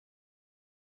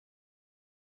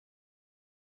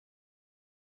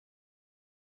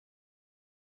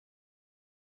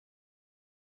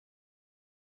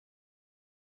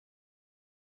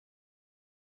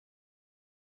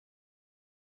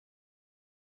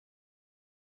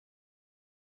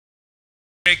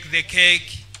break the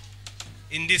cake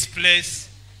in this place.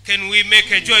 Can we make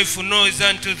a joyful noise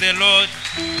unto the Lord?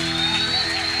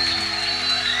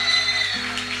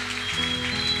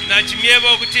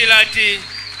 Nachimieba okutira ati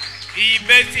iyi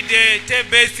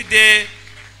birthday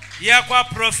yakwa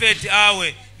prophet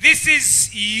awe. This is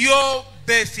your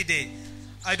birthday.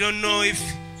 I don't know if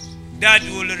that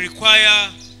will require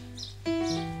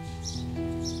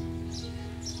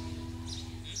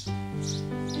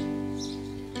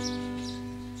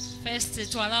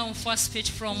first to allow for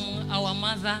speech from our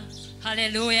mother.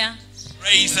 Hallelujah.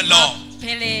 Praise the Lord.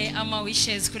 Pele ama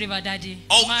wishes kuriba daddy.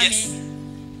 Oh, Mommy. yes.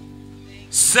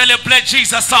 Celebrate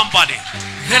Jesus, somebody.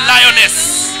 The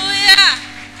lioness. Hallelujah.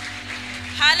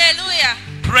 Hallelujah.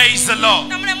 Praise the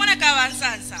Lord. Namune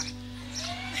kavansansa.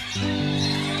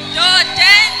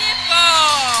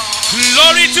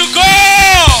 glory to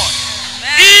God.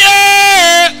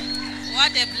 Yeah.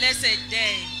 What a blessed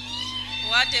day.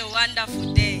 What a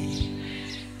wonderful day.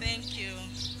 Thank you.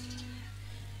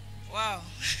 Wow.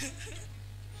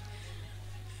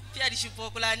 Pia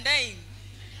dishupokula ndai.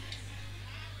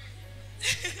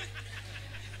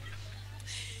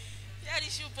 Pia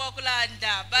dishupokula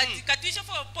nda. But katuisha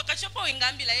pokashopo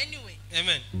ingambila anyway.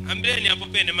 Amen. Ambeni hapo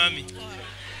pene mami.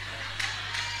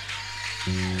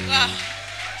 Wow.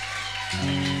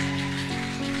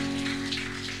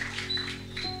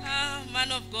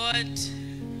 Man of God,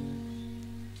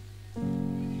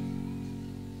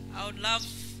 I would love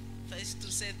first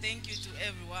to say thank you to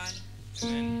everyone.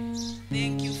 Amen.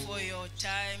 Thank you for your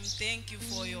time. Thank you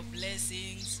for your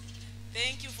blessings.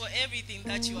 Thank you for everything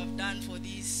that you have done for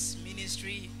this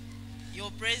ministry.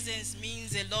 Your presence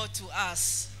means a lot to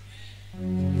us.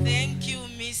 Thank you,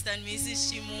 Mr. and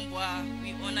Mrs. Chimumbwa.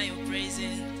 We honor your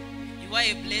presence. You are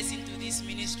a blessing to this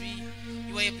ministry.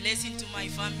 You are a blessing to my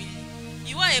family.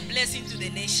 You are a blessing to the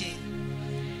nation.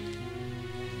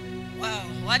 Wow,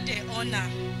 what an honor.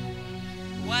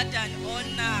 What an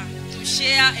honor to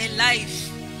share a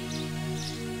life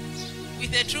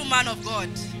with a true man of God.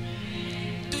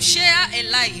 To share a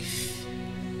life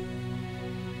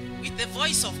with the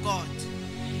voice of God.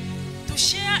 To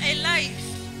share a life.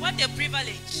 What a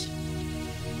privilege.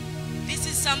 This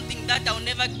is something that I'll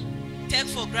never take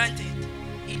for granted.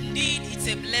 Indeed, it's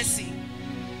a blessing.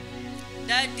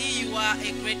 Daddy, you are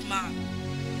a great man.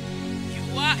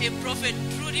 You are a prophet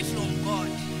truly from God.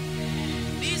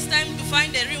 This time to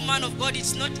find a real man of God,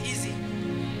 it's not easy.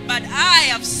 But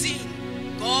I have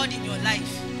seen God in your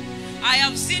life. I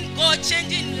have seen God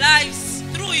changing lives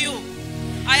through you.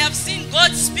 I have seen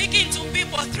God speaking to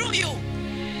people through you.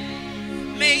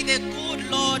 May the good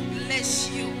Lord bless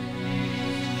you.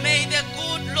 May the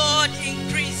good Lord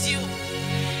increase you.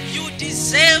 You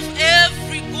deserve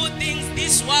every good thing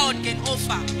this world can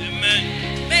offer.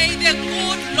 Amen. May the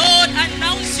good Lord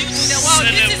announce you to the world.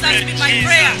 This has been my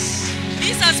prayer.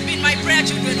 This has been my prayer,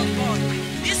 children of God.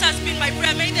 This has been my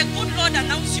prayer. May the good Lord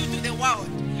announce you to the world.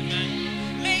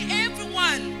 Amen. May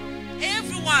everyone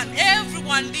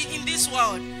in this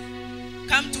world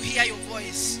come to hear your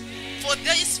voice. For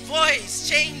this voice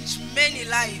change many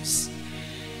lives.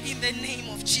 In the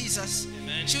name of Jesus.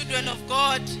 Amen. Children of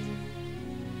God,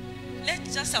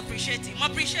 let's just appreciate him.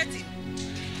 Appreciate him.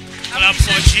 Clap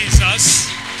for Jesus.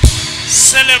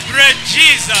 Celebrate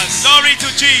Jesus. Glory to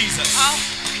Jesus.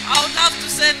 I would love to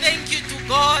say thank you to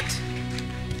God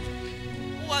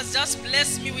who has just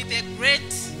blessed me with a great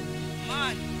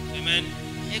man. Amen.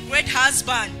 A great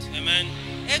husband. Amen.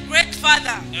 A great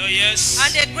father. Oh yes.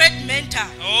 And a great mentor.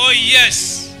 Oh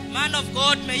yes. Man of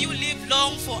God, may you live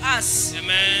long for us.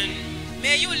 Amen.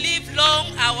 May you live long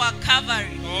our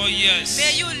Calvary. Oh yes.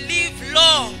 May you live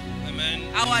long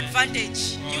Amen. our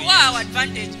advantage. Oh, You yes. are our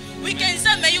advantage. We can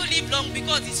say may you live long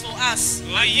because it's for us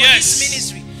Oh, and for yes. this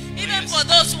ministry. Even yes. for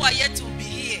those who are yet to be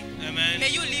here. Amen. May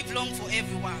you live long for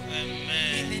everyone. In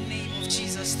Amen. the name of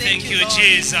Jesus. Thank you, Lord.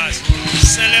 Jesus.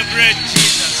 Celebrate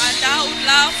Jesus. And I would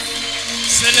love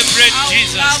Celebrate to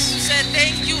Jesus. say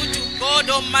thank you to God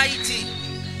Almighty,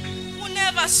 who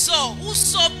never saw, who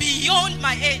saw beyond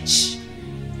my age,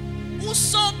 who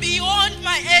saw beyond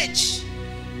my age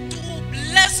to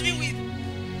bless me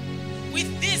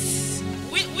with this,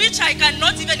 which I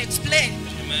cannot even explain.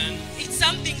 Amen. It's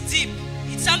something deep.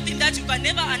 It's something that you can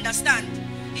never understand.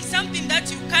 It's something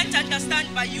that you can't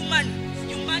understand by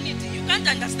humanity. You can't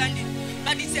understand it.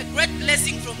 But it's a great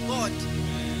blessing from God.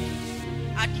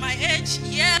 At my age,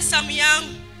 yes, I'm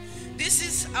young.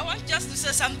 I want just to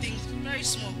say something very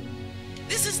small.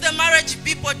 This is the marriage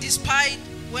people despise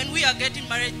when we are getting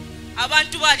married.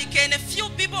 A few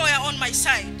people were on my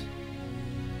side.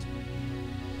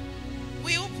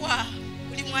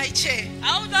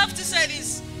 I would love to say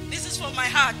this. This is from my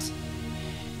heart.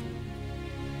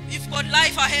 You've got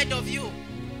life ahead of you.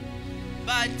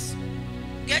 But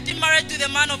getting married to the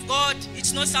man of God,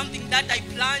 it's not something that I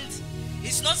planned.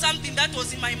 It's not something that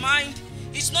was in my mind.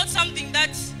 It's not something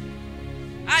that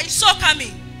I saw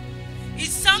coming.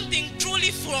 It's something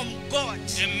truly from God.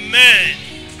 Amen.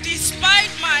 Despite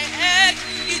my head,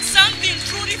 it's something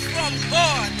truly from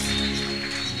God.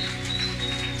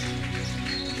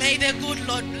 May the good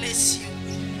Lord bless you.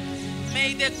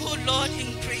 May the good Lord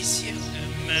increase you.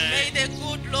 May Amen. the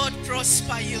good Lord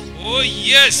prosper you. Oh, May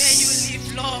yes. you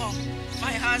live long,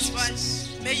 my husband.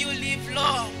 May you live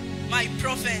long, my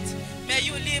prophet. May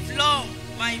you live long,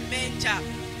 my mentor.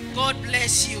 God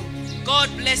bless you. God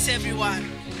bless everyone.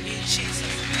 In Jesus'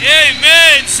 name.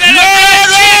 Amen. Celebrate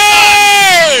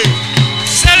Jesus.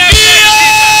 Celebrate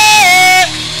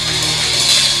Jesus.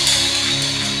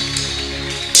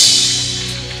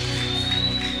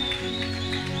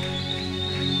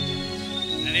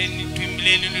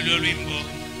 Twimbuleni lulo lwimbo.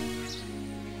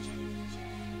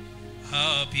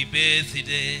 Happy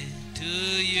birthday to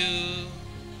you.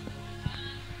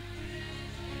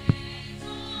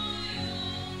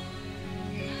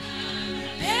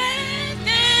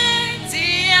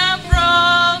 Dear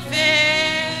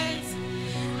prophet,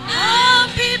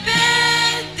 happy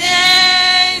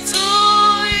birthday to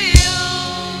you.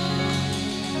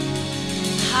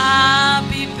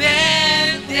 Happy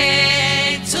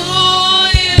birthday to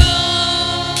you.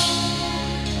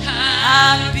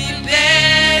 Happy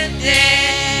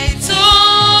birthday to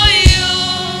you.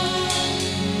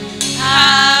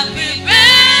 Happy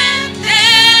birthday,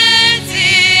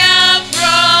 dear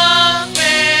prophet.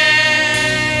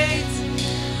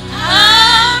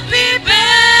 Happy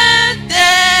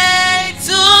birthday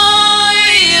to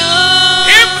you.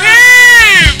 Hip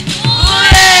hip.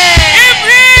 Hooray! Hip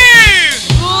hip.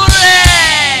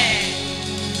 Hooray!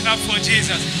 Clap for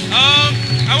Jesus.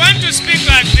 I want to speak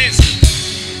like this.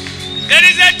 There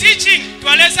is a teaching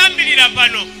twalesa mbilira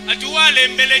pano atuwale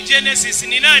mbele Genesis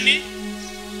ni nani?